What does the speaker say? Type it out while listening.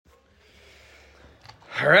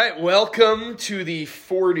All right, welcome to the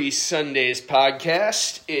 40 Sundays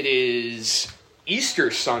podcast. It is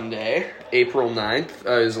Easter Sunday, April 9th.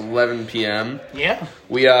 It is 11 p.m. Yeah.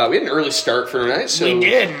 We had an early start for tonight. So, we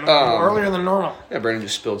did, earlier than normal. Yeah, Brandon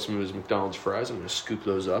just spilled some of his McDonald's fries. I'm going to scoop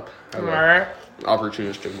those up. All right.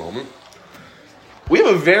 Opportunistic moment. We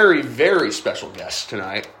have a very, very special guest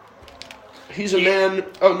tonight. He's a man.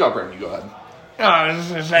 Oh, no, Brandon, you go ahead. Oh, I was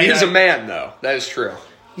going to say. He is a man, though. That is true.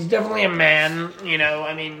 He's definitely a man. He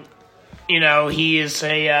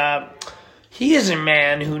is a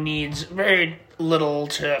man who needs very little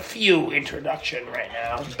to few introduction right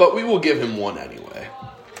now. But we will give him one anyway.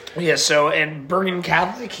 Yeah, so in Bergen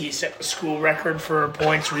Catholic, he set the school record for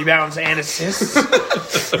points, rebounds, and assists,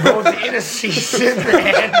 both in a season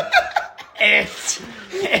and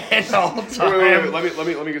all time. Wait,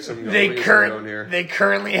 let me get some. They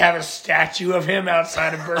currently have a statue of him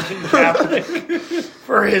outside of Bergen Catholic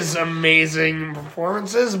for his amazing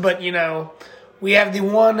performances. But we have the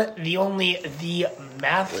one, the only, the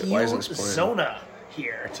Matthew Zona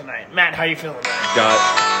here tonight. Matt, how you feeling?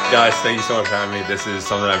 Guys, thank you so much for having me. This is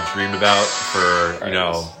something I've dreamed about for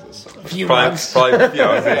a few months. Probably a few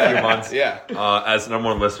months. Yeah. As the number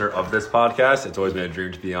one listener of this podcast, it's always been a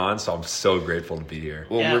dream to be on, so I'm so grateful to be here.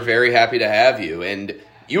 Well, We're very happy to have you, and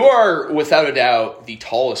you are, without a doubt, the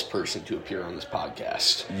tallest person to appear on this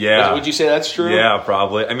podcast. Yeah. Would you say that's true? Yeah,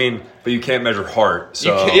 probably. I mean, but you can't measure heart,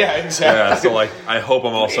 so... Yeah, exactly. Yeah, so, I hope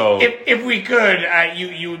I'm also... If we could,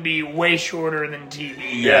 you would be way shorter than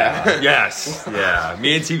TV. Yeah. Yes. Yeah.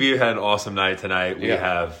 Me and TV had an awesome night tonight. We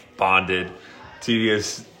have bonded. TV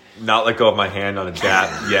has not let go of my hand on a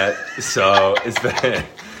dap yet, so it's been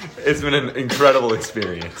an incredible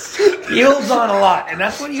experience. He holds on a lot, and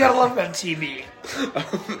that's what you gotta love about TV.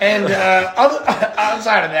 And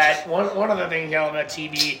outside of that, one of the things you love about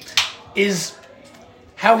TV is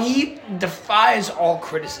how he defies all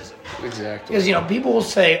criticism. Exactly. Because people will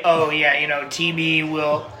say, "Oh yeah,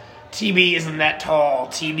 TB isn't that tall.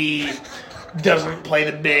 TB doesn't play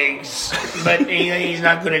the bigs, but he's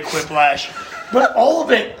not good at quiplash." But all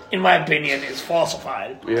of it, in my opinion, is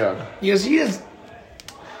falsified. Yeah. Because he's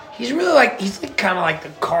really he's kind of like the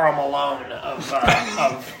Karl Malone of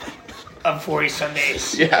 40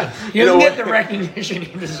 Sundays. Yeah. He doesn't get the recognition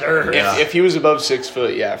he deserves. If he was above 6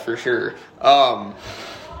 foot, yeah, for sure. That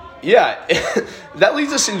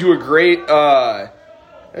leads us into a great... it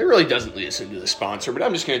really doesn't lead us into the sponsor, but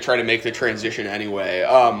I'm just going to try to make the transition anyway.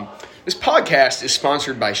 This podcast is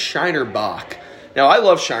sponsored by Shiner Bock. Now, I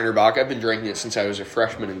love Shiner Bock. I've been drinking it since I was a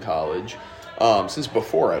freshman in college. Since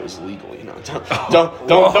before I was legal,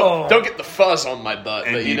 Don't get the fuzz on my butt,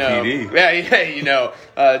 but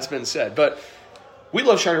it's been said. But we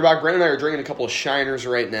love Shiner Bock. Brandon and I are drinking a couple of Shiners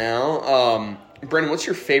right now. Brendan, what's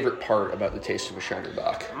your favorite part about the taste of a Shiner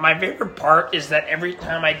Bock? My favorite part is that every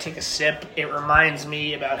time I take a sip, it reminds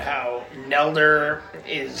me about how Nelder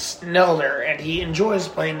is Nelder, and he enjoys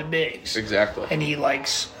playing the bigs. Exactly. And he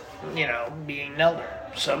likes, being Nelder.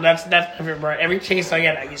 So that's my favorite part. Every taste I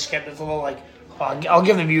get, I just get this little, I'll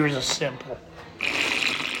give the viewers a simple.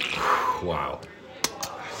 Wow.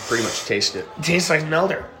 Pretty much taste it. It tastes like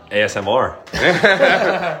Nelder. ASMR.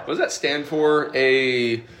 What does that stand for?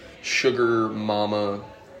 A sugar mama?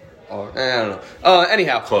 I don't know.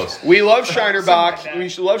 Anyhow. Close. We love Shiner Bock. Like we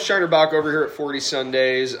love Shiner Bock over here at 40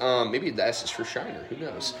 Sundays. Maybe the S is for Shiner. Who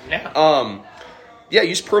knows? Yeah.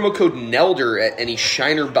 Use promo code NELDER at any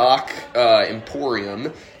Shiner Bock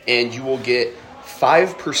Emporium, and you will get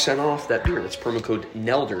 5% off that beer. That's promo code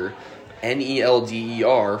NELDER,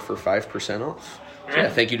 NELDER, for 5% off. So yeah,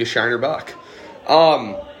 thank you to Shiner Bock.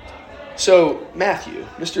 So, Matthew,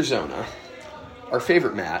 Mr. Zona, our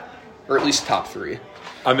favorite Matt, or at least top three.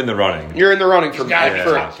 I'm in the running. You're in the running for I'm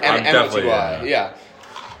definitely, yeah.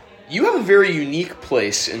 You have a very unique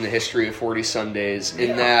place in the history of 40 Sundays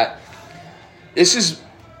in that this is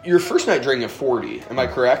your first night drinking a 40. Am I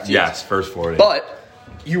correct? Yes, first 40. But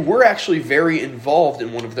you were actually very involved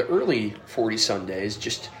in one of the early 40 Sundays,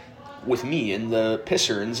 just with me in the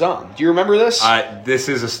pisser and Zom. Do you remember this? This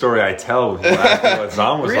is a story I tell when I ask me what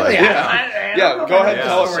Zom was Really? like. Yeah, go ahead and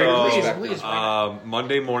tell us. Please.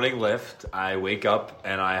 Monday morning lift. I wake up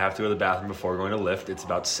and I have to go to the bathroom before going to lift. It's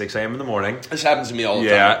about 6 a.m. in the morning. This happens to me all the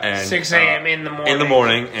time. Yeah, and 6 a.m. in the morning. In the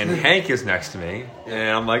morning, and Hank is next to me, and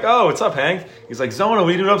I'm like, "Oh, what's up, Hank?" He's like, "Zona, what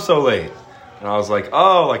are you doing up so late?" And I was like,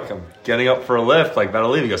 "Oh, I'm getting up for a lift, about to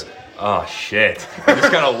leave." He goes, "Oh shit!" I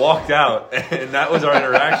just kind of walked out, and that was our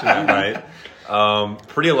interaction that night.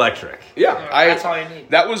 Pretty electric. Yeah, that's all you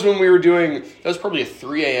need. That was when we were doing. That was probably a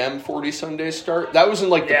 3 a.m. 40 Sunday start. That was in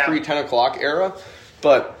the pre-10 o'clock era.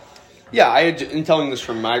 But yeah, in telling this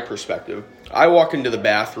from my perspective, I walk into the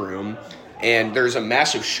bathroom and there's a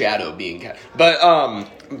massive shadow being cast. But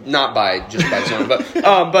not by Zona,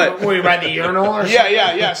 but Were you by the urinal or something?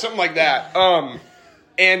 yeah, something like that.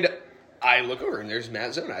 And I look over and there's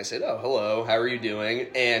Matt Zona. I said, "Oh, hello, how are you doing?"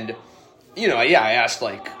 And I asked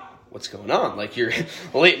like, "What's going on?" Like, you're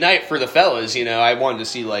late night for the fellas. I wanted to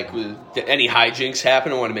see like did any hijinks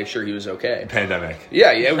happen. I wanted to make sure he was okay. Pandemic.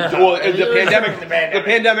 Yeah. Well, the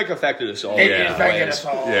pandemic affected us all. It affected us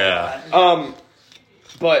all. Yeah.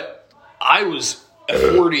 But I was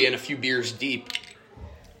 40 and a few beers deep,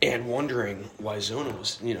 and wondering why Zona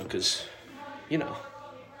was, because,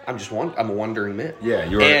 I'm a wondering man. Yeah,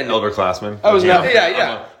 you were an elder classman. I was not.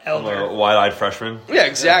 I'm a wide-eyed freshman. Yeah,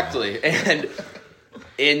 exactly. And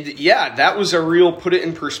yeah, that was a real put it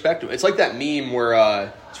in perspective. It's like that meme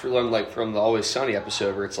where it's from the Always Sunny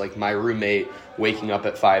episode where it's like my roommate waking up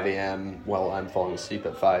at 5 a.m. while I'm falling asleep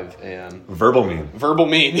at 5 a.m. Verbal meme.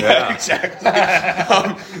 Yeah, exactly.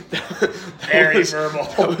 Very verbal.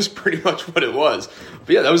 That was pretty much what it was.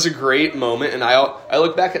 But yeah, that was a great moment, and I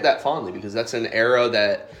look back at that fondly because that's an era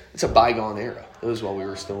it's a bygone era. It was while we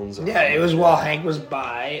were still in Zone. Yeah, it was while Hank was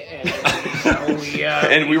by, and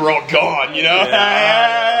and we were all gone, Yeah,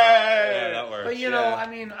 that works. But I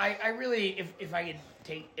mean, I really, if I could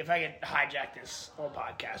hijack this whole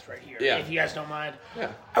podcast right here, if you guys don't mind,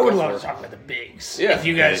 I would love to talk about the bigs. Yeah, if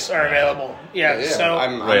you guys are available. Yeah. So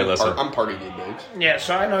I'm part of the bigs. Yeah,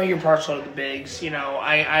 so I know you're partial to the bigs.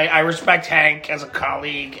 I respect Hank as a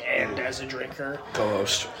colleague and as a drinker.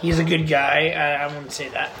 Co-host. He's a good guy. I wouldn't say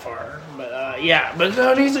that far, but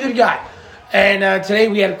he's a good guy. And today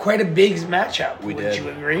we had quite a bigs matchup. Would you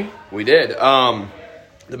agree? We did.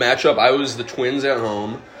 The matchup, I was the Twins at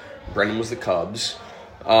home. Brendan was the Cubs.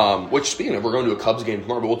 Which, speaking of, we're going to a Cubs game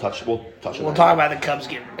tomorrow, but we'll touch on that. We'll talk about the Cubs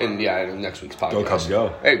game. And in next week's podcast. Go Cubs,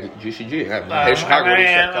 go. Hey, GCG. Hey, Chicago.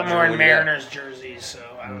 I'm wearing Mariners jerseys, so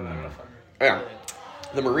I don't know if I'm... Yeah.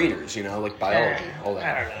 The Mariners, like biology, all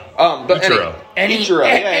that. I don't know. But Ichiro. Ichiro.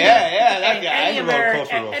 Yeah, that guy.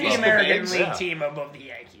 Any American League team above the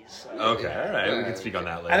Yankees. So. Okay, all right. We can speak on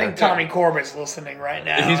that later. I think Tommy Corbett's listening right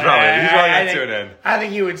now. He's probably going to tune in. I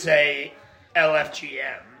think he would say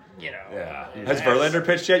LFGM. Yeah. Has Verlander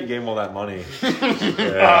pitched yet? You gave him all that money.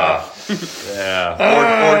 Yeah.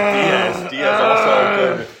 Or Diaz. Diaz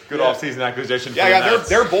also good offseason acquisition. Yeah,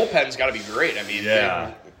 their bullpen's got to be great. I mean,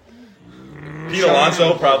 Pete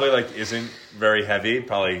Alonso probably isn't very heavy.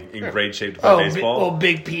 Probably in great shape to play baseball.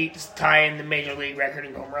 Big Pete's tying the major league record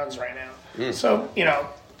in home runs right now. So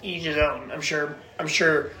each his own. I'm sure.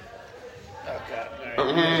 Oh God.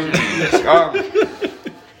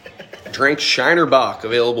 Drink Shinerbach,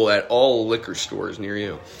 available at all liquor stores near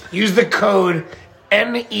you. Use the code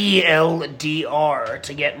NELDR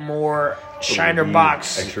to get more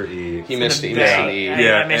Shinerbachs. Extra E. He missed an E.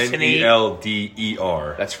 Yeah,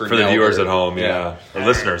 NELDER. That's for the viewers at home, or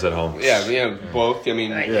listeners at home. Yeah, both. I mean,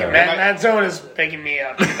 Matt Zone is picking me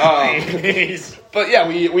up. But yeah,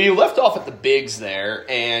 we left off at the bigs there,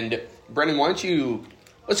 and Brendan, why don't you...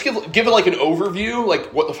 Let's give it like an overview,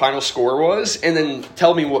 like what the final score was, and then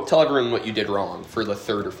tell everyone what you did wrong for the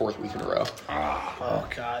third or fourth week in a row. Oh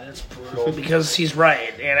God, that's brutal because he's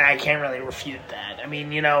right, and I can't really refute that. I mean,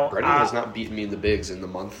 Brendan has not beaten me in the bigs in the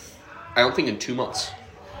month. I don't think in 2 months.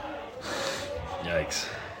 Yikes.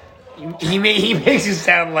 He makes it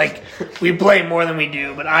sound like we play more than we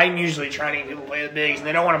do, but I'm usually trying to get people to play the bigs, and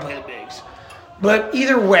they don't want to play the bigs. But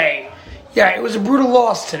either way. Yeah, it was a brutal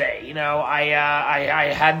loss today.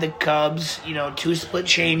 I had the Cubs, 2 split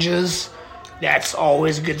changes. That's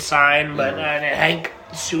always a good sign. But Hank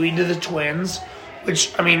sued to the Twins,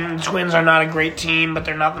 which, I mean, the Twins are not a great team, but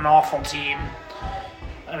they're not an awful team.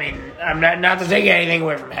 I mean, I'm not to take anything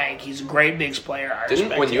away from Hank. He's a great bigs player.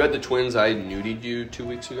 When you had the Twins, I nuded you 2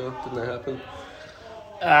 weeks ago. Didn't that happen?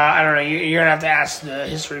 I don't know. You're going to have to ask the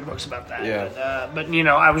history books about that. Yeah. But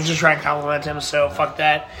I was just trying to compliment him, so fuck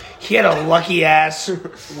that. He had a lucky-ass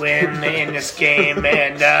win in this game,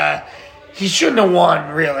 and he shouldn't have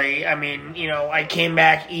won, really. I mean, I came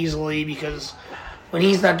back easily because when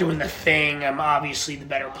he's not doing the thing, I'm obviously the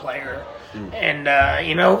better player. And,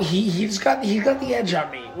 he's got the edge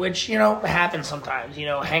on me, which, happens sometimes.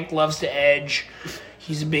 Hank loves to edge.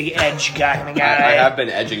 He's a big edge guy. I have been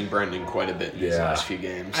edging Brendan quite a bit in these last few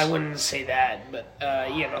games. I wouldn't say that, but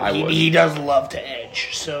he does love to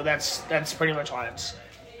edge. So that's pretty much why it's.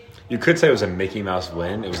 You could say it was a Mickey Mouse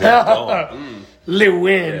win. It was in a dome. Le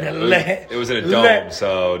win. It was in a dome.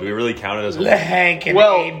 So do we really count it as a win? Hank and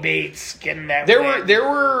Abe Bates getting that. It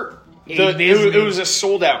was a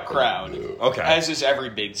sold out crowd. Okay, as is every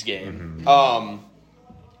bigs game. Mm-hmm.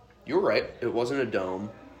 You were right. It wasn't a dome.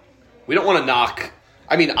 We don't want to knock.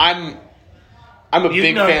 I mean, I'm a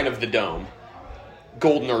big fan of the dome.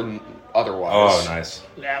 golden or otherwise. Oh, nice.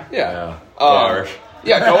 Yeah. Yeah. Irish.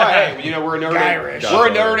 Yeah, go ahead. Hey, we're a Notre Irish. Dame. We're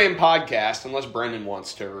a Notre Dame podcast, unless Brendan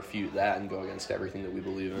wants to refute that and go against everything that we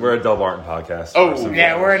believe in. We're a Del Barton podcast. Oh,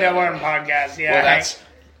 Yeah, we're a Del Barton podcast. Yeah. Well,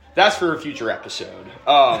 that's for a future episode.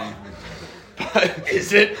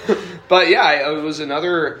 Is it? But yeah, it was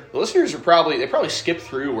another. The listeners are probably skipped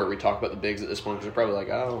through where we talk about the bigs at this point because they're probably like,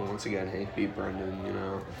 oh, once again, Hank beat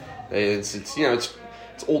Brendan.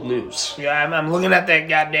 It's old news. Yeah, I'm looking at that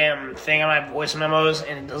goddamn thing on my voice memos,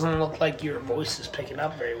 and it doesn't look like your voice is picking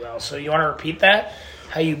up very well. So you want to repeat that?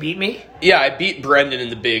 How you beat me? Yeah, I beat Brendan in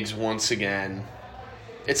the bigs once again.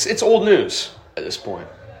 It's old news at this point.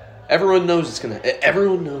 Everyone knows it's gonna.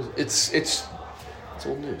 Everyone knows it's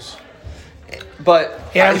old news. But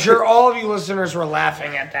yeah, I'm sure all of you listeners were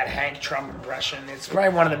laughing at that Hank Trump impression. It's probably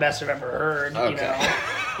one of the best I've ever heard. Okay.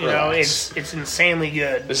 You know, it's insanely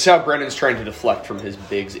good. This is how Brendan's trying to deflect from his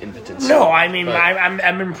bigs impotence. No, I mean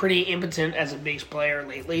I've been pretty impotent as a bigs player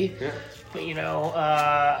lately. Yeah. But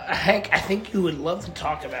Hank, I think you would love to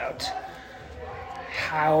talk about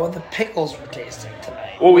how the pickles were tasting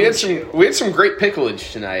tonight. Well, we had some great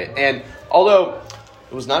picklage tonight, and although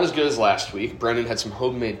it was not as good as last week, Brendan had some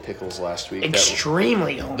homemade pickles last week.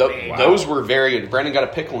 Extremely homemade. Those were very good. Brendan got a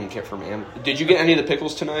pickling kit from him. Did you get any of the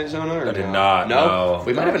pickles tonight, Zona? Or I did not. No.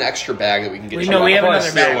 We might have an extra bag that we can get. We have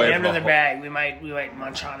another bag. We have another bag. We might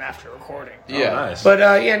munch on after recording. Yeah, nice. But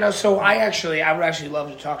So I would actually love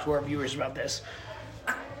to talk to our viewers about this.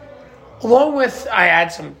 Along with, I had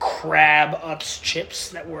some crab Utz chips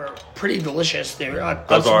that were pretty delicious. They're Utz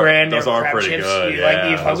brand. Those are crab pretty chips. good. Do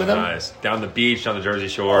you fuck with them? Nice. Down the beach, on the Jersey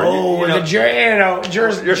Shore. Oh, Jersey.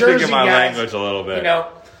 You're speaking my guys, language a little bit.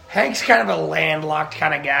 Hank's kind of a landlocked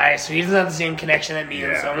kind of guy, so he doesn't have the same connection that me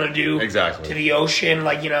and Zona do to the ocean.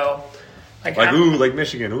 Like Lake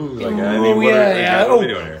Michigan. Ooh, what are we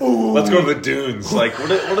doing here? Let's go to the dunes. Like,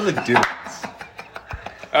 what are the dunes?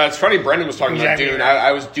 It's funny, Brendan was talking about Dune.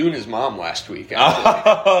 I was Dune his mom last week.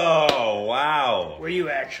 Oh, wow. Were you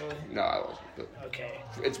actually? No, I wasn't. But Okay.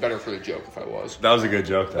 it's better for the joke if I was. That was a good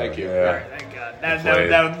joke, though. Thank you. All Yeah. right, thank God. That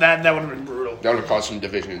would have been brutal. That would have caused some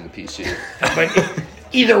division in the PC. But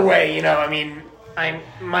either way,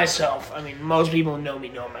 most people who know me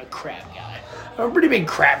know I'm a crab guy. I'm a pretty big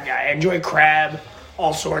crab guy. I enjoy crab,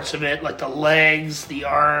 all sorts of it, like the legs, the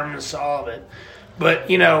arms, all of it. But,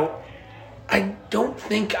 I don't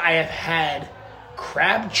think I have had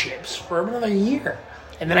crab chips for another year.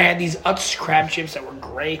 And then I had these Utz crab chips that were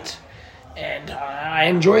great. And I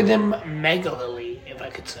enjoyed them megalily, if I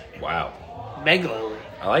could say. Wow. Megalily.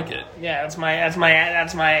 I like it. Yeah, that's my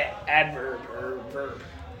adverb or verb.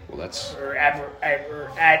 Well, that's... Or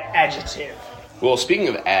adjective. Well, speaking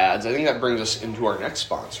of ads, I think that brings us into our next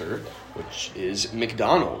sponsor, which is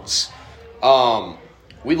McDonald's.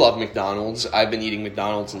 We love McDonald's. I've been eating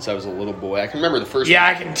McDonald's since I was a little boy. I can remember the first... Yeah,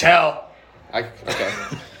 I can tell. Okay.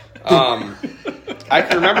 I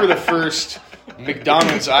can remember the first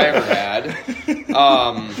McDonald's I ever had.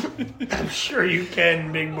 I'm sure you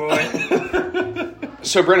can, big boy.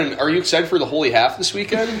 So, Brennan, are you excited for the Holy Half this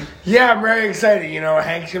weekend? Yeah, I'm very excited.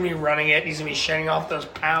 Hank's going to be running it. He's going to be shedding off those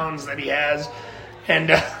pounds that he has.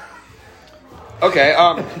 And... Okay,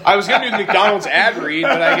 I was going to do the McDonald's ad read,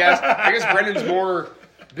 but I guess Brendan's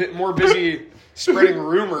bit more busy spreading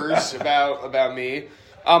rumors about me.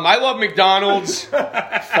 I love McDonald's.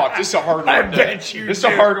 Fuck, this is a hard one. I bet you This is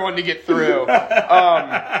a hard one to get through.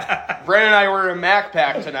 Brendan and I were in a Mac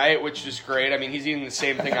Pack tonight, which is great. I mean, he's eating the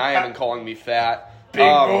same thing I am and calling me fat. Big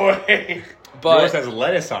boy. But Yours has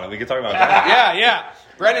lettuce on it. We can talk about that. Yeah.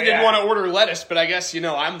 Brendan didn't want to order lettuce, but I guess,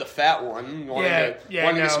 I'm the fat one. Wanting to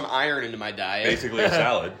get some iron into my diet. Basically a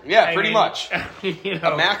salad. Yeah, pretty much.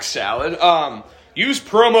 A Mac salad. Use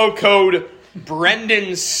promo code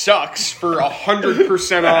Brendan Sucks for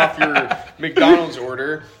 100% off your McDonald's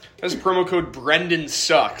order. That's promo code Brendan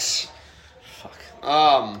Sucks. Fuck.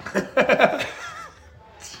 All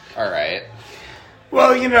right.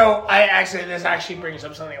 Well, this actually brings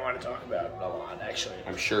up something I want to talk about a lot, actually.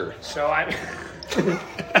 I'm sure. So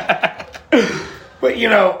but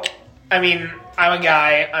I'm a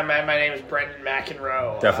guy. My name is Brendan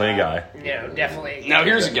McEnroe. Definitely a guy. Definitely. Now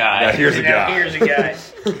here's a guy. Here's a guy.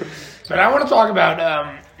 But I want to talk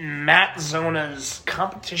about Matt Zona's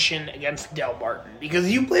competition against Del Barton. Because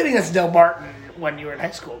you played against Del Barton when you were in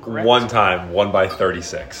high school, correct? One time, won by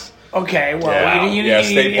 36. Okay, well,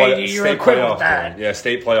 you're equipped with that. game. Yeah,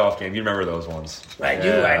 state playoff game. You remember those ones? I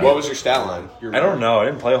do. What was your stat line? I don't know. I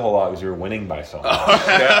didn't play a whole lot because we were winning by so much.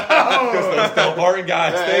 Because those Del Barton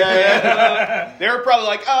guys. They were probably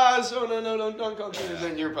like, so no, don't go. And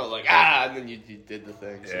then you were probably like, and then you did the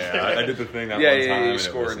thing. So. Yeah, I did the thing that one time. Yeah, you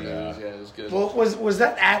scored. It was good. Well, was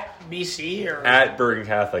that at BC or at Bergen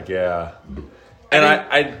Catholic? Yeah. And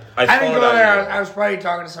I didn't go there. I was probably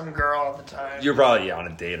talking to some girl at the time. You're probably on a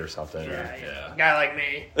date or something. Yeah. A guy like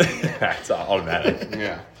me. That's automatic.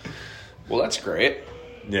 Yeah. Well, that's great.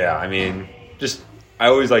 Yeah, I mean, I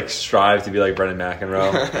always strive to be like Brendan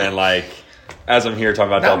McEnroe, and as I'm here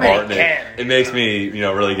talking about Del Barton, it makes me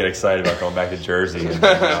really get excited about going back to Jersey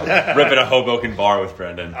and ripping a Hoboken bar with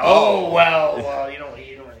Brendan. Oh well, you don't want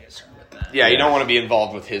to get started with that. Yeah, you don't want to be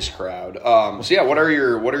involved with his crowd. What are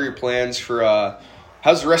your plans for?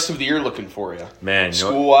 How's the rest of the year looking for you? Man,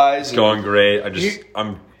 school wise, it's going great.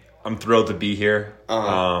 I'm thrilled to be here.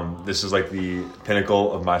 This is the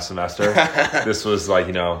pinnacle of my semester. This was the light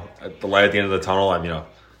at the end of the tunnel. I'm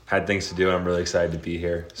had things to do, and I'm really excited to be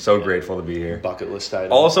here. So grateful to be here. Bucket list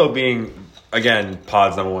item. Also being, again,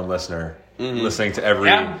 Pod's #1 listener, listening to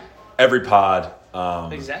every pod.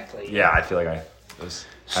 Exactly. Yeah, I feel like I was.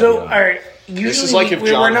 So, all right. This is like if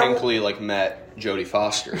John Hinckley met Jodie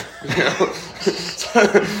Foster.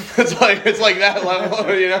 It's like that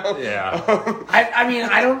level, Yeah.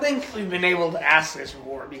 I don't think we've been able to ask this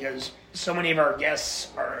before because so many of our guests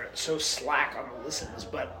are so slack on the listens.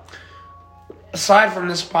 But aside from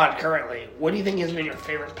this pod currently, what do you think has been your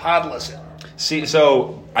favorite pod listen? See,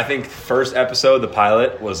 so I think first episode, the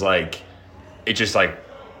pilot, was it just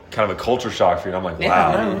kind of a culture shock for you. And I'm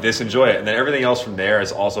wow, enjoy it. And then everything else from there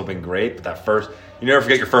has also been great. But that first, you never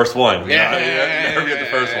forget your first one. You never forget the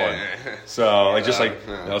first one. So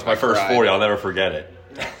that was my first 40. I'll never forget it.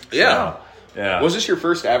 Yeah. Yeah. Was this your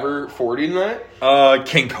first ever 40 tonight?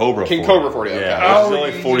 King Cobra 40. King Cobra 40, okay. Yeah. This is the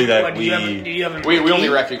only 40 that we only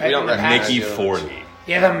recognize. We don't recognize Mickey 40.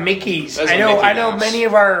 Yeah, the Mickeys. I know many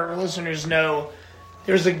of our listeners know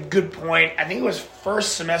there's a good point. I think it was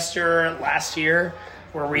first semester last year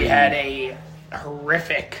where we had a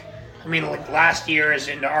horrific, last year is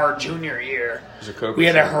into our junior year. We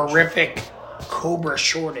had a horrific Cobra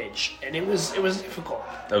shortage, and it was difficult.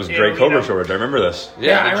 That was a great Cobra shortage. I remember this.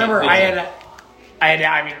 Yeah, I remember I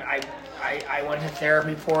went to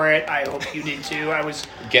therapy for it. I hope you did too.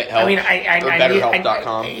 Get help. Or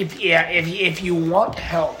BetterHelp.com. If you want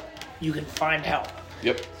help, you can find help.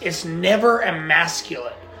 Yep. It's never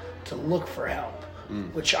emasculate to look for help,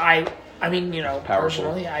 which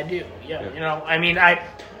personally I do. Yeah.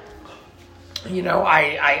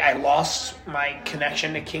 I lost my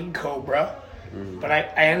connection to King Cobra, but I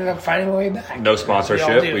ended up finding my way back. No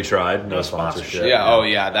sponsorship. We tried. No sponsorship. Yeah. Oh,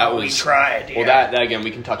 yeah. That was. We tried. Yeah. Well, that again,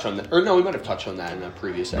 we can touch on that. Or no, we might have touched on that in a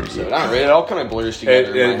previous episode. I don't know. It all kind of blurs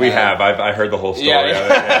together. We have. I heard the whole story of it.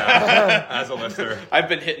 Yeah. As a listener, I've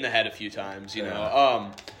been hit in the head a few times.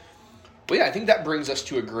 Well, yeah, I think that brings us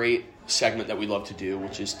to a great segment that we love to do,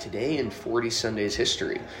 which is Today in 40 Sundays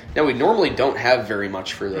History. Now, we normally don't have very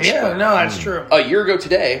much for this. Yeah, no, that's true. A year ago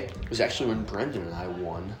today was actually when Brendan and I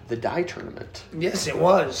won the die tournament. Yes, it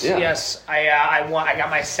was. Yeah. Yes, I won. I got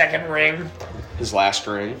my second ring. His last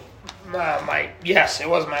ring. Yes, it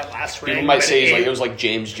was my last ring. People might say it was like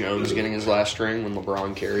James Jones getting his last ring when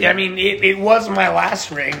LeBron carried. Yeah, it was my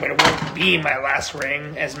last ring, but it won't be my last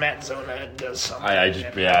ring as Matt Zona does something.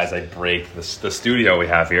 As I break the studio we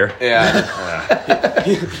have here. Yeah.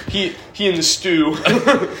 he in the stew.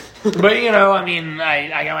 But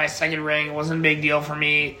I got my second ring. It wasn't a big deal for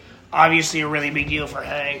me. Obviously, a really big deal for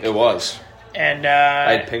Hank. It was. And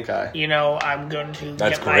I had pink eye. I'm going to.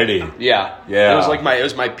 That's gritty. Yeah. It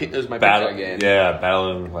was my pink eye game. Yeah,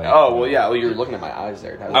 battling. Oh well, yeah. Well, you're looking at my eyes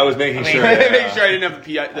there. I was making sure. Making sure I didn't have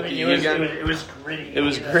the PE again. It was gritty. It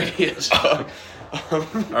was gritty as fuck. All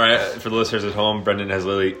right, for the listeners at home, Brendan has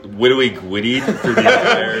literally widowed through the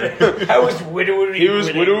entire. I was widowed. He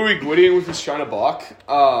was widowing with his China Block.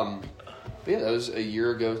 But yeah, that was a year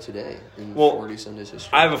ago today in 40 Sundays history.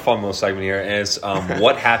 I have a fun little segment here, and it's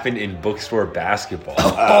what happened in bookstore basketball.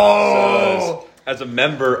 So as a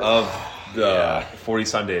member of the 40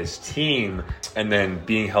 Sundays team, and then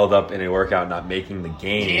being held up in a workout, not making the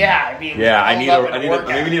game. We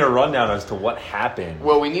need a rundown as to what happened.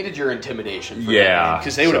 Well, we needed your intimidation.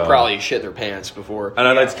 Because they would have probably shit their pants before. And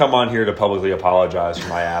I'd like to come on here to publicly apologize for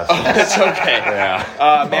my absence. That's okay.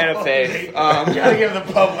 Yeah. Man of faith. You gotta give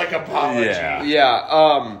the public apology.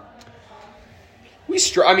 Yeah.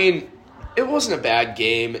 It wasn't a bad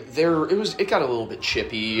game. It got a little bit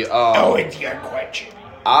chippy. It got quite chippy.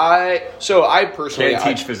 I personally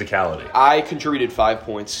Can't teach physicality. I contributed 5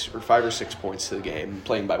 points or 5 or 6 points to the game,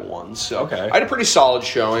 playing by ones. So Okay. I had a pretty solid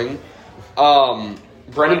showing.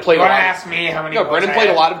 Brendan played. You want to ask me how many? No, points Brendan I played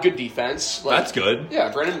had? a lot of good defense. Like, That's good.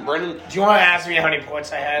 Yeah, Brendan. Do you want to ask me how many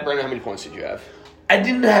points I had? Brendan, how many points did you have I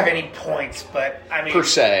didn't have any points, but I mean, per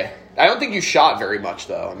se? I don't think you shot very much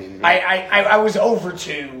though. I mean, I was over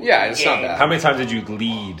 2. Yeah, it's not bad. How many times did you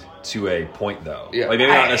lead to a point though? Yeah. Like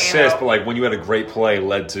maybe not an you assist, know- but like when you had a great play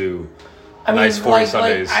led to I mean, nice 40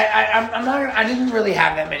 Sundays. I'm not. I didn't really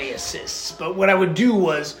have that many assists, but what I would do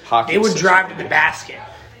was Hockey they would assists drive would to be the good. basket.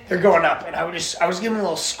 They're going up, and I was giving them a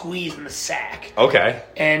little squeeze in the sack, Okay.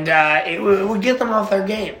 and it would get them off their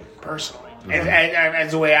game personally,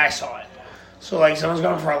 as the way I saw it. So like someone's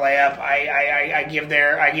going for a layup, I give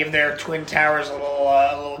their twin towers a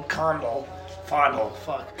little fondle.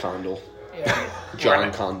 Fuck. Condell, Yeah.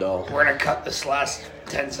 John Condell. We're gonna cut this last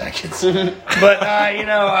 10 seconds, but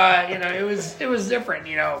it was different.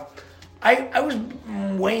 I was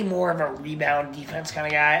way more of a rebound defense kind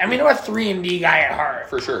of guy. I mean, I'm a 3-and-D guy at heart,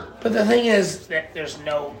 For sure. But the thing is that there's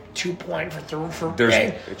no 2-point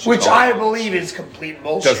There's- which I believe is complete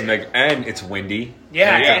bullshit. Doesn't make and it's windy.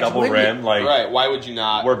 Yeah, and it's yeah, a it's double windy. rim. Like Right? Why would you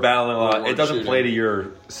not? we're battling a lot. Reward It doesn't shooting. play to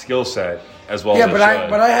your skill set as well Yeah, as but it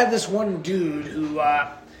should. I had this one dude who kind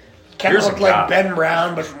Here's of a looked like guy. Ben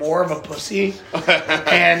Brown, but more of a pussy.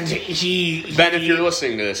 And he Ben, if you're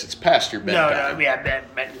listening to this, it's past your bedtime.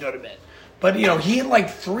 Ben, go to bed. But he had like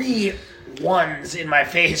 3 ones in my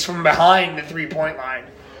face from behind the 3-point line.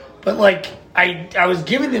 But like I was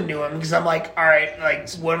giving them to him because I'm like, all right, like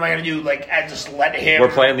what am I gonna do? Like I just let him. We're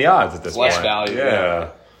playing the odds at this Less point. value, Yeah.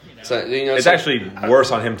 So, It's actually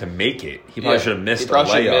worse on him to make it. He probably should have missed He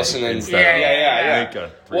probably a should layup miss and then instead of Yeah. make a Well,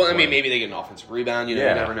 I three-point. mean, maybe they get an offensive rebound. You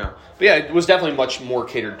Yeah. never know. But yeah, it was definitely much more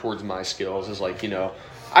catered towards my skills. Is like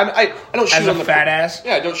I don't shoot as a on the fat ass.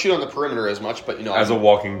 Yeah, I don't shoot on the perimeter as much, but as a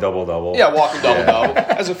walking double-double. yeah, walking double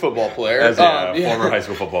as a football player, As a yeah. former high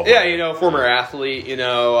school football player. Yeah, former athlete, and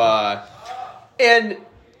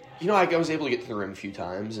I was able to get to the rim a few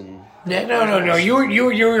times, and No. You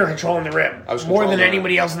were controlling the rim I was more controlling than the rim.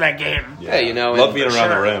 anybody else in that game. yeah, Love being around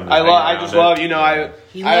the sure. rim. I just love,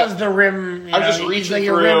 He loves the rim. I was just he's reaching like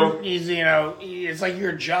your through. Rim, he's it's like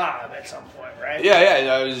your job at some point, right? Yeah,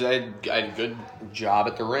 I had a good job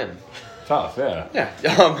at the rim. Tough, yeah.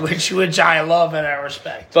 Yeah, Which I love and I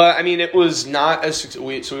respect. but I mean, it was not as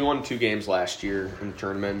we won 2 games last year in the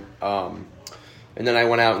tournament, and then I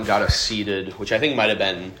went out and got us seeded, which I think might have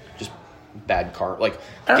been just bad like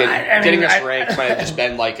getting us ranked might have just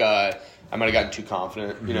been like I might have gotten too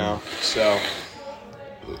confident, So,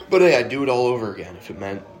 but hey, I'd do it all over again if it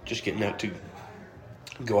meant just getting out to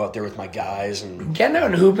go out there with my guys and Getting out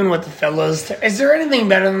and hooping with the fellas. Is there anything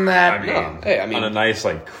better than that? I mean, on a nice,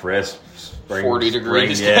 like, crisp spring, 40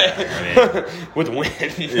 degrees spring, yeah. with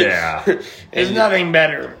wind. Yeah. There's And nothing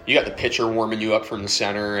better. you got the pitcher warming you up from the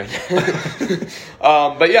center, and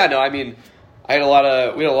but yeah, no, I mean, we had a lot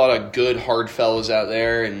of good hard fellows out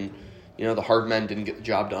there, and the hard men didn't get the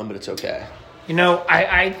job done, but it's okay.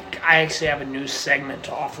 I actually have a new segment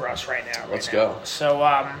to offer us right now. Let's go. So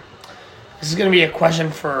this is going to be a question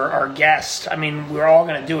for our guest. I mean, we're all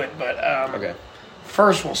going to do it, but Okay,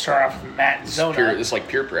 first we'll start off with Matt and Zona. it's like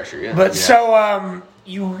peer pressure, yeah. But so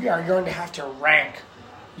you are going to have to rank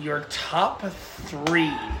your top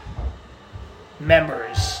 3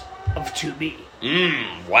 members of 2B.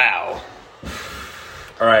 Wow.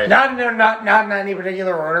 All right. Not in any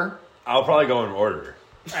particular order. I'll probably go in order.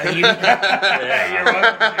 You're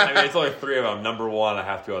welcome. I mean, it's only 3 of them. Number 1, I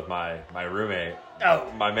have to go with my roommate,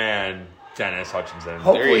 Oh, my man, Dennis Hutchinson.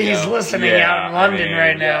 hopefully you he's go. listening Yeah, out in London I mean,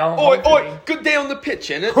 right now. Oi, Hopefully. good day on the pitch,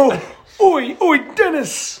 innit? Oi,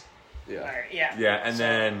 Dennis. Yeah. All right, yeah. Yeah, and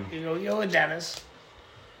then, You go with Dennis.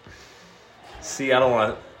 see, I don't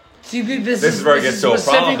want to... See, this This is where it gets to a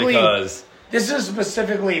problem because... this is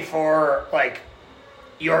specifically for like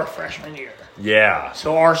your freshman year, Yeah.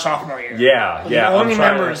 so our sophomore year. Yeah, We're yeah, The I'm only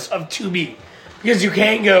trying to- members of 2B because you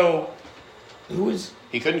can't go. Who is?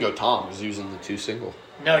 He couldn't go Tom because he was in the 2 single.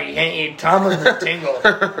 No, you can't. Tom was the tingle.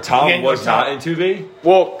 Tom can't was go not Tom. in 2B?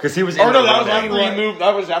 Well, Because he was oh in no, the that was running. after he moved.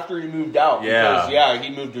 That was after he moved out. Yeah. Because,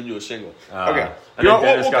 he moved into a single. Okay, and then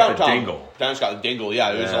Dennis got count the Tom. dingle. Dennis got the dingle.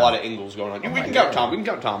 Yeah, there's a Yeah. lot of ingles going on. We can count Tom. We can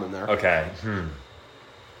count Tom in there. Okay.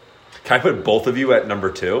 Can I put both of you at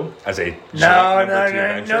number 2 as a joint No, number 2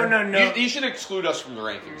 venture? no. You should exclude us from the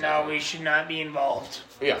rankings. No, we should not be involved.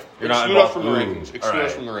 Yeah, You're not exclude us involved. from the Ooh, rankings. Exclude all us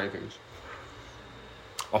right. from the rankings.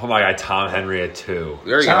 Oh my guy, Tom Henry at 2.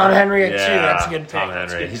 There you Tom go. Henry at 2. Yeah, That's a good pick. Tom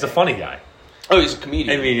That's a Henry. good He's a pick. funny guy. Oh, he's a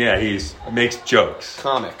comedian. I mean, yeah, makes jokes.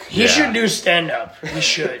 Comic. He should do stand-up. He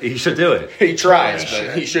should. He should do it. He tries,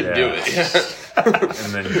 but he shouldn't do it.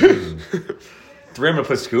 And then 3, I'm gonna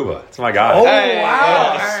put scuba. It's my guy. Oh, Hey, wow.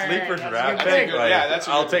 yeah, All right, Sleeper that's a draft good pick. pick. Like, Yeah, that's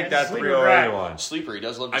a I'll good take pick. that Sleeper 3 over draft. anyone. Sleeper, he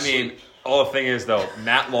does love to I mean, sleep. all the thing is though,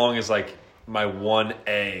 Matt Long is like my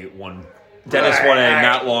 1A, Dennis Right, 1A, right.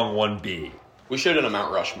 Matt Long 1B. We should have done a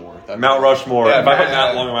Mount Rushmore. Mount Rushmore. Yeah, if I put yeah.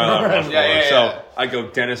 Matt Long in my Mount Rushmore, Yeah. so I go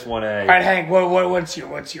Dennis 1A. All right, Hank, what's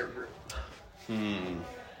your group?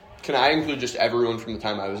 Can I include just everyone from the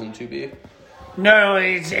time I was in 2B? No,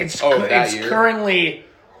 it's that year? currently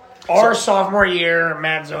our sophomore year,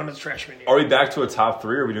 Matt Zona's freshman year. Are we back to a top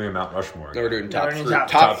 3 or are we doing a Mount Rushmore? No, we're doing top we're doing 3. top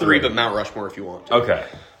Top three. 3, but Mount Rushmore if you want to. Okay.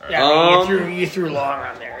 Yeah, I mean, you threw long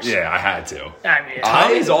on there. So. Yeah, I had to. I mean,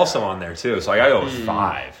 Tommy's also on there too, so I gotta go with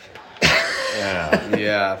 5. Yeah.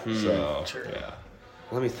 Yeah. So Sure. yeah.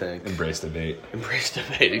 Let me think. Embrace the bait. Embrace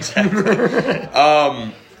debate, exactly.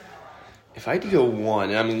 If I had to go 1,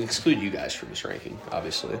 and I'm going to exclude you guys from this ranking,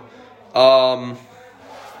 obviously.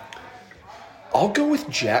 I'll go with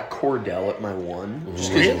Jack Cordell at my 1. Just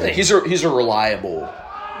 'cause Really? He's a reliable,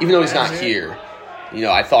 even though he's not here. You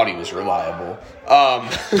know, I thought he was reliable.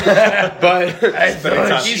 But I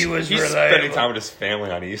thought he was He's reliable. spending time with his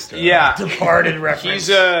family on Easter. yeah, Departed reference.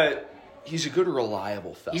 he's a good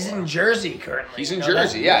reliable fella. He's in Jersey currently. He's in You know that?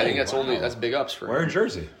 Jersey. Yeah, I think that's big ups for him. Where in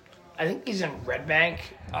Jersey? I think he's in Red Bank.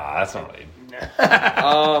 That's not right.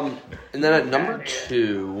 And then at number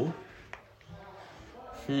 2,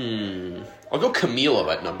 I'll go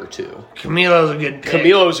Camilo at number 2. Camilo's a good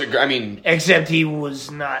pick. Except he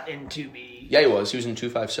was not in 2B. Yeah, he was. He was in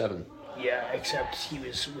 257. Yeah, except he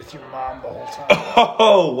was with your mom the whole time.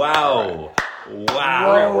 Oh wow.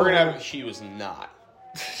 Wow. We're gonna have. He was not.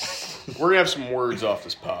 We're gonna have some words off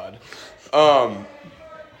this pod. But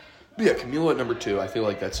yeah, Camilo at number 2. I feel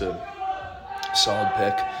like that's a solid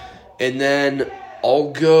pick. And then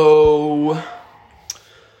I'll go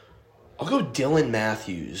Dylan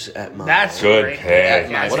Matthews at my. That's a Good great pick.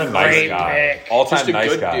 That's What a a nice great guy. pick. All just time a nice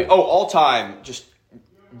good guy. dude. Oh, all time, just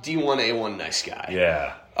D1 A1 nice guy.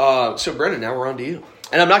 Yeah. So Brendan, now we're on to you,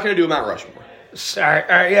 and I'm not gonna do a Mount Rushmore. All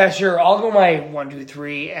right, yeah, sure. I'll go my 1, 2,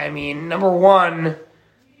 3. I mean, number 1.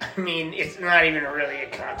 I mean, it's not even really a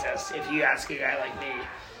contest if you ask a guy like me.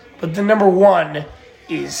 But the number 1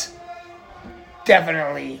 is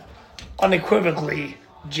definitely, unequivocally,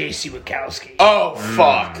 J.C. Wachowski. Oh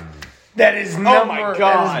fuck! That is Oh my God.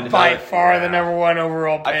 That is by far the number 1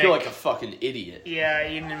 overall pick. I feel like a fucking idiot. Yeah,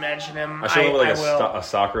 you didn't mention him. I should have like will. a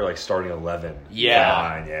soccer like starting 11. Yeah,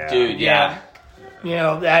 Fine, yeah. dude. Yeah. You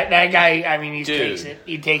know, that guy, I mean, he Dude. takes it.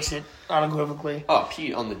 He takes it unequivocally. Oh,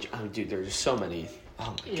 Pete on the. Oh, dude, there's just so many.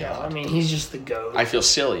 Oh my Yeah, I god. mean, he's just the GOAT. I feel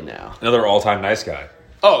silly now. Another all time nice guy.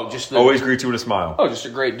 Oh, just Always greet you with a smile. Oh, just a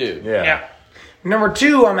great dude. Yeah. Number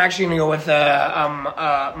 2, I'm actually going to go with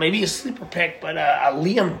maybe a sleeper pick, but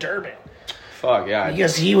Liam Durbin. Fuck yeah.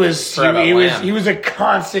 Because he was Lamb. he was a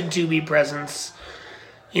constant 2B presence.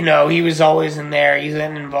 You know, he was always in there. He's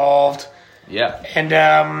been involved, Yeah. and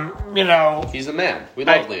you know, He's the man. We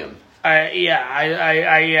love Liam. I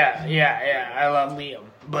love Liam.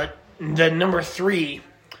 But the number 3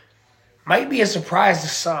 might be a surprise to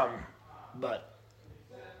some, but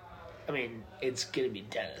I mean, it's gonna be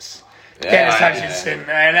Dennis. Dennis Hutchinson,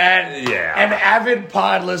 an avid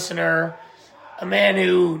pod listener. A man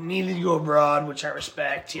who needed to go abroad, which I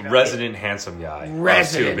respect. You know, Resident handsome guy.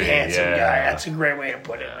 Resident handsome Yeah. guy. That's a great way to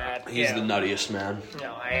put it, Matt. He's yeah. the nuttiest man.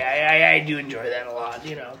 No, I do enjoy that a lot.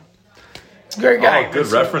 You know, it's a great guy. Oh, good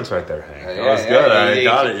reference right there, Hank. That Yeah, was good. yeah, I he-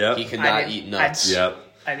 got it. Yep. He cannot eat nuts. Yep.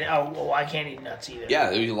 I can't eat nuts either. Yeah,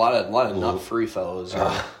 there's a lot of nut-free fellows.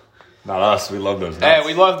 Not us. We love those nuts. Hey,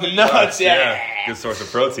 we love the nuts. Yeah. Good source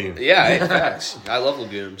of protein. Yeah, hey, facts. I love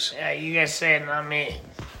legumes. Yeah, you guys say it, not me.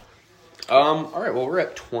 All right, well, we're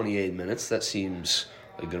at 28 minutes. That seems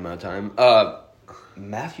like a good amount of time.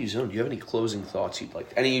 Matthew Zone, do you have any closing thoughts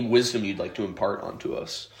any wisdom you'd like to impart onto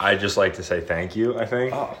us? I'd just like to say thank you, I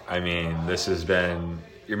think. Oh. I mean, this has been,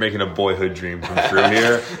 you're making a boyhood dream come true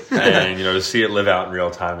here. And, to see it live out in real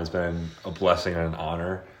time has been a blessing and an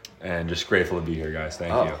honor. And just grateful to be here, guys.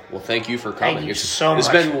 Thank you. Well, thank you for coming. Thank you It's so much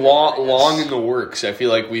been for long in the works. I feel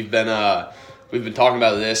like we've been talking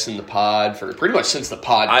about this in the pod for pretty much since the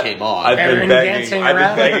pod came on. I've Everyone been dancing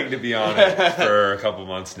begging around? to be on it for a couple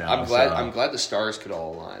months now. I'm glad the stars could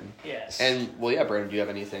all aline. Yes. And well, yeah, Brandon, do you have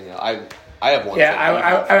anything? I have one.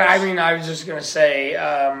 Yeah, thing. I mean, I was just gonna say,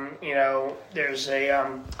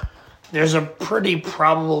 there's a pretty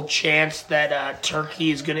probable chance that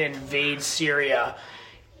Turkey is gonna invade Syria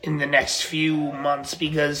in the next few months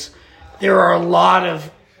because there are a lot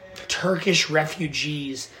of Turkish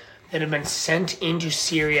refugees that have been sent into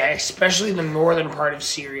Syria, especially the northern part of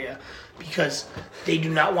Syria, because they do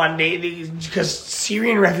not want because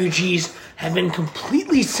Syrian refugees have been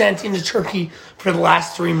completely sent into Turkey for the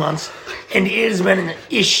last 3 months, and it has been an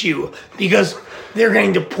issue because they're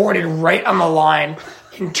getting deported right on the line,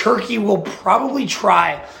 and Turkey will probably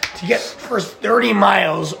try to get the first 30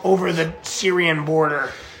 miles over the Syrian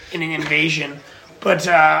border in an invasion. But,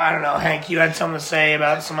 I don't know, Hank, you had something to say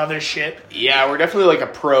about some other shit? Yeah, we're definitely like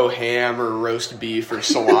a pro ham or roast beef or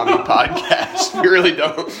salami podcast. We really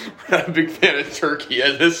don't. We're not a big fan of turkey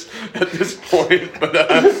at this point. But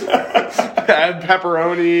add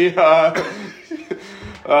pepperoni,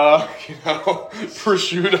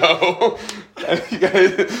 prosciutto.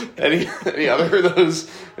 Any other of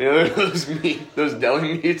those meat, those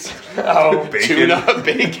deli meats? Oh,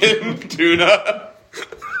 Bacon, tuna.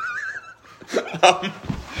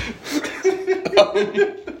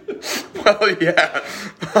 Well, yeah.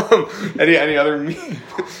 Any other meat?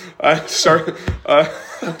 Sorry.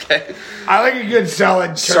 Okay. I like a good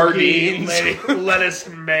solid turkey, Sardines. lettuce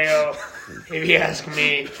and mayo, if you ask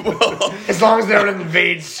me. Well, As long as they don't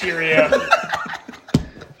invade Syria.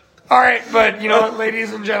 All right, but you know what,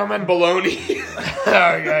 ladies and gentlemen? bologna. All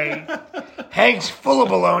right. Hank's full of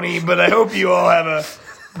baloney, but I hope you all have a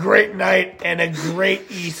great night and a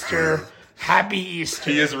great Easter. Happy Easter.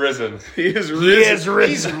 He is risen. He is risen. is risen.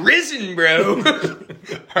 He's risen, bro.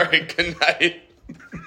 All right. Good night.